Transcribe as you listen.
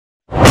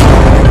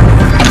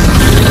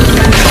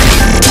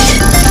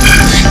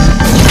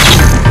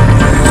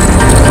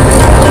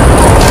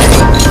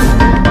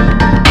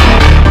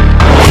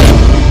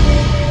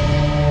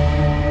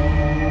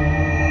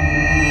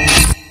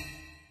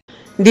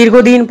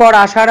দীর্ঘদিন পর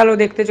আশার আলো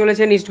দেখতে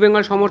চলেছেন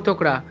ইস্টবেঙ্গল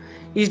সমর্থকরা।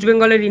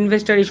 ইস্টবেঙ্গলের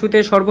ইনভেস্টর ইস্যুতে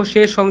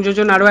সর্বশেষ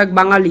সংযোজন আরও এক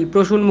বাঙালি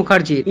প্রসূন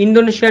মুখার্জির।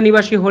 ইন্দোনেশিয়া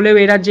নিবাসী হলেও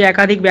এ রাজ্যে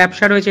একাধিক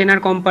ব্যবসা রয়েছে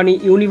এনার কোম্পানি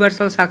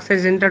ইউনিভার্সাল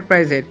সাকসেস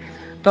এন্টারপ্রাইজের।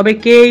 তবে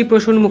কে এই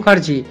প্রসূন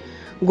মুখার্জি?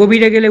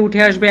 গভীরে গেলে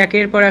উঠে আসবে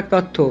একের পর এক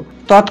তথ্য।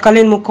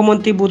 তৎকালীন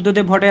মুখ্যমন্ত্রী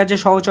বুদ্ধদেব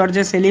ভট্টাচার্যের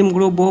সহচর্যে সেলিম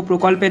গ্রুপ বহু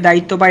প্রকল্পে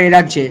দায়িত্ব পায় এ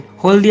রাজ্যে।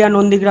 হলদিয়া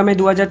নন্দীগ্রামে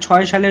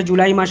 2006 সালের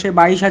জুলাই মাসে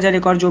 22,000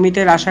 একর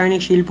জমিতে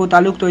রাসায়নিক শিল্প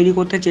তালুক তৈরি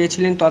করতে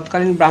চেয়েছিলেন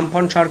তৎকালীন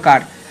বামফ্রন্ট সরকার।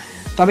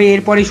 তবে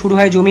এরপরই শুরু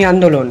হয় জমি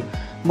আন্দোলন,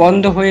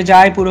 বন্ধ হয়ে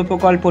যায় পুরো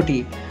প্রকল্পটি।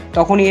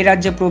 তখনই এ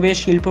রাজ্যে প্রবেশ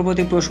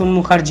শিল্পপতি প্রসূন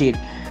মুখার্জির।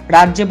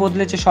 রাজ্যে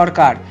বদলেছে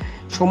সরকার,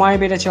 সময়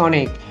বেড়েছে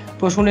অনেক,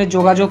 প্রসূনের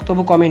যোগাযোগ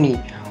তবু কমেনি।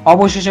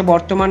 অবশেষে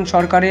বর্তমান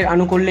সরকারের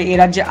আনুকূল্যে এ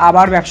রাজ্যে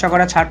আবার ব্যবসা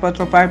করার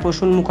ছাড়পত্র পায়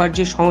প্রসূন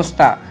মুখার্জির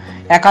সংস্থা।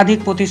 একাধিক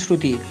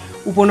প্রতিশ্রুতি,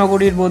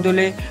 উপনগরীর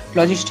বদলে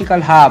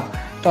লজিস্টিক্যাল হাব,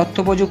 তথ্য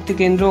প্রযুক্তি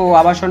কেন্দ্র ও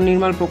আবাসন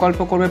নির্মাণ প্রকল্প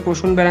করবে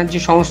প্রসূন ব্যানার্জি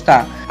সংস্থা।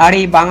 আর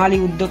এই বাঙালি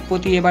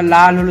উদ্যোগপতি এবার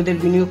লাল হলুদের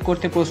বিনিয়োগ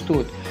করতে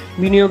প্রস্তুত।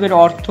 বিনিয়োগের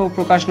অর্থ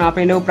প্রকাশ না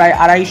পেলেও প্রায়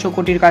 250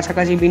 কোটির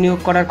কাছাকাছি বিনিয়োগ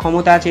করার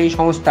ক্ষমতা আছে এই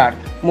সংস্থার।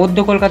 মধ্য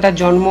কলকাতার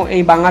জন্ম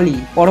এই বাঙালি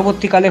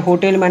পরবর্তীকালে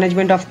হোটেল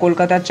ম্যানেজমেন্ট অফ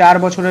কলকাতার 4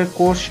 বছরের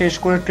কোর্স শেষ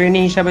করে ট্রেনি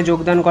হিসাবে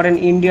যোগদান করেন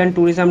ইন্ডিয়ান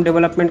ট্যুরিজম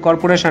ডেভেলপমেন্ট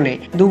কর্পোরেশনে।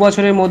 2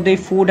 বছরের মধ্যেই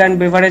ফুড অ্যান্ড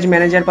বেভারেজ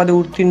ম্যানেজার পদে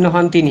উত্তীর্ণ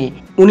হন তিনি।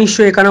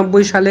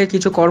 1991 সালে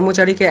কিছু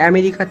কর্মচারীকে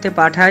আমেরিকাতে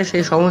পাঠায়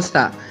সেই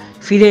সংস্থা।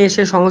 ফিরে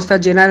এসে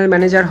সংস্থার জেনারেল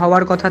ম্যানেজার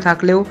হওয়ার কথা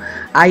থাকলেও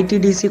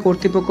আইটিডিসি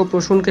কর্তৃপক্ষ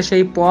প্রসূনকে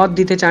সেই পদ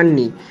দিতে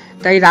চাননি।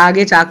 তাই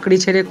রাগে চাকরি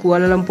ছেড়ে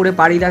কুয়ালালামপুরে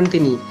পাড়ি দেন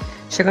তিনি।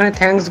 সেখানে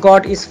থ্যাঙ্কস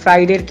গড ইজ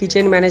ফ্রাইডের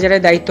কিচেন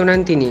ম্যানেজারের দায়িত্ব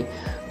নেন তিনি।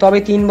 তবে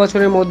 3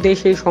 বছরের মধ্যেই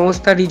সেই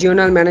সংস্থার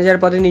রিজিওনাল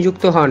ম্যানেজার পদে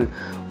নিযুক্ত হন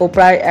ও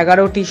প্রায়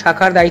 11টি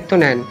শাখার দায়িত্ব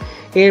নেন।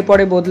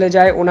 এরপরে বদলে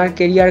যায় ওনার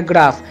কেরিয়ার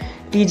গ্রাফ।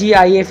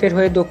 TGIF এর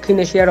হয়ে দক্ষিণ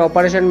এশিয়ার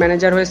অপারেশন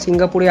ম্যানেজার হয়ে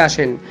সিঙ্গাপুরে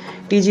আসেন।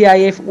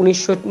 TGIF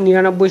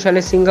 1999 সালে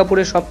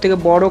সিঙ্গাপুরের সবথেকে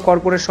বড়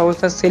কর্পোরেট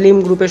সংস্থা সেলিম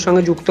গ্রুপের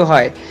সঙ্গে যুক্ত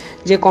হয়,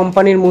 যে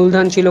কোম্পানির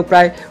মূলধন ছিল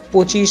প্রায়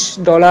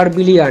 $25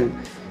 বিলিয়ন।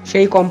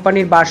 সেই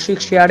কোম্পানির বার্ষিক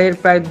শেয়ারের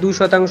প্রায়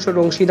 2%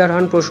 অংশীদার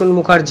হন প্রসূন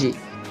মুখার্জি।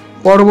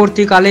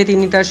 পরবর্তীকালে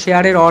তিনি তার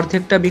শেয়ারের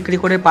অর্ধেকটা বিক্রি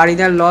করে পাড়ি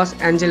দেন লস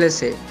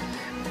অ্যাঞ্জেলেসে।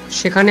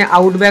 সেখানে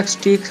আউটব্যাক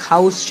স্টিক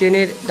হাউস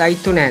চেনের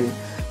দায়িত্ব নেন।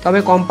 তবে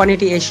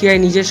কোম্পানিটি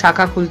এশিয়ায় নিজের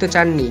শাখা খুলতে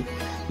চাননি।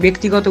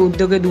 ব্যক্তিগত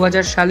উদ্যোগে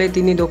 2000 সালে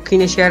তিনি দক্ষিণ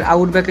এশিয়ার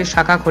আউটব্যাকের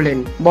শাখা খোলেন।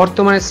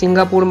 বর্তমানে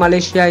Singapore,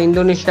 Malaysia,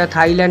 Indonesia,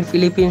 Thailand,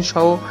 Philippines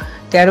সহ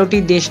 13টি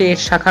দেশে এর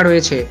শাখা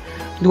রয়েছে।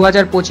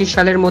 2025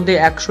 সালের মধ্যে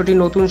 100টি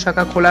নতুন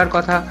শাখা খোলার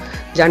কথা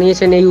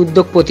জানিয়েছেন এই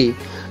উদ্যোগপতি।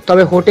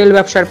 তবে হোটেল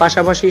ব্যবসার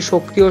পাশাপাশি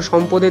শক্তি ও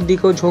সম্পদের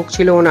দিকেও ঝোঁক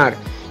ছিল ওনার।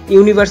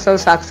 ইউনিভার্সাল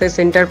সাকসেস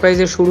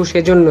এন্টারপ্রাইজের শুরু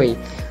সেজন্যই।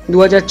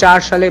 2004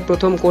 সালে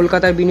প্রথম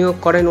কলকাতায় বিনিয়োগ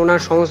করেন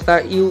ওনার সংস্থা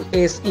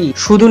USE।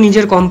 শুধু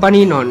নিজের কোম্পানি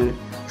নন,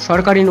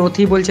 সরকারি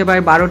নথি বলছে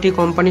প্রায় 12টি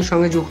কোম্পানির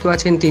সঙ্গে যুক্ত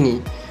আছেন তিনি।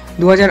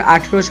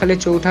 2018 সালে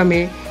 4 মে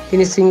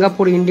তিনি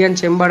Singapore Indian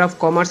chamber of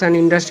commerce and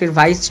ইন্ডাস্ট্রির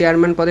ভাইস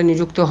চেয়ারম্যান পদে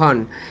নিযুক্ত হন।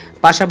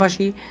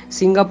 পাশাপাশি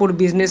সিঙ্গাপুর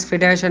বিজনেস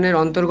ফেডারেশনের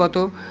অন্তর্গত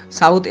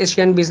সাউথ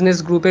এশিয়ান বিজনেস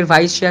গ্রুপের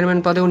ভাইস চেয়ারম্যান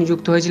পদেও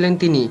নিযুক্ত হয়েছিলেন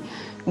তিনি।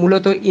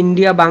 মূলত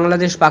ইন্ডিয়া,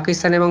 বাংলাদেশ,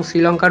 পাকিস্তান এবং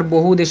শ্রীলঙ্কার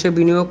বহু দেশে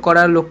বিনিয়োগ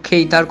করার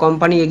লক্ষ্যেই তার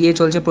কোম্পানি এগিয়ে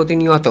চলছে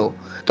প্রতিনিয়ত।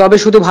 তবে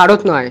শুধু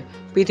ভারত নয়,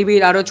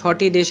 পৃথিবীর আরও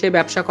 6টি দেশে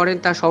ব্যবসা করেন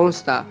তার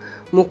সংস্থা।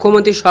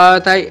 মুখ্যমন্ত্রীর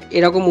সহায়তায়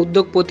এরকম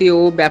উদ্যোগপতি ও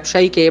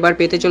ব্যবসায়ীকে এবার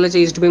পেতে চলেছে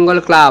ইস্টবেঙ্গল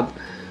ক্লাব।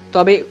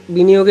 তবে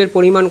বিনিয়োগের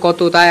পরিমাণ কত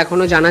তা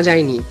এখনও জানা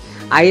যায়নি।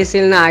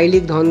 ISL না আই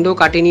লিগ ধন্দ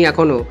কাটেনি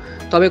এখনও।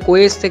 তবে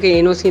কোয়েস থেকে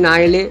NOC না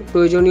এলে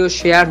প্রয়োজনীয়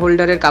শেয়ার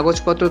হোল্ডারের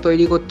কাগজপত্র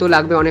তৈরি করতেও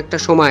লাগবে অনেকটা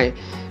সময়।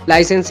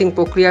 লাইসেন্সিং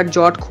প্রক্রিয়ার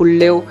জট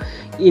খুললেও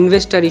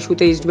ইনভেস্টর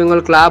ইস্যুতে ইস্টবেঙ্গল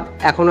ক্লাব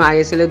এখনও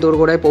ISL এর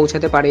দোরগোড়ায়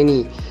পৌঁছাতে পারেনি।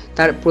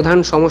 তার প্রধান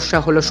সমস্যা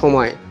হলো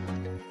সময়।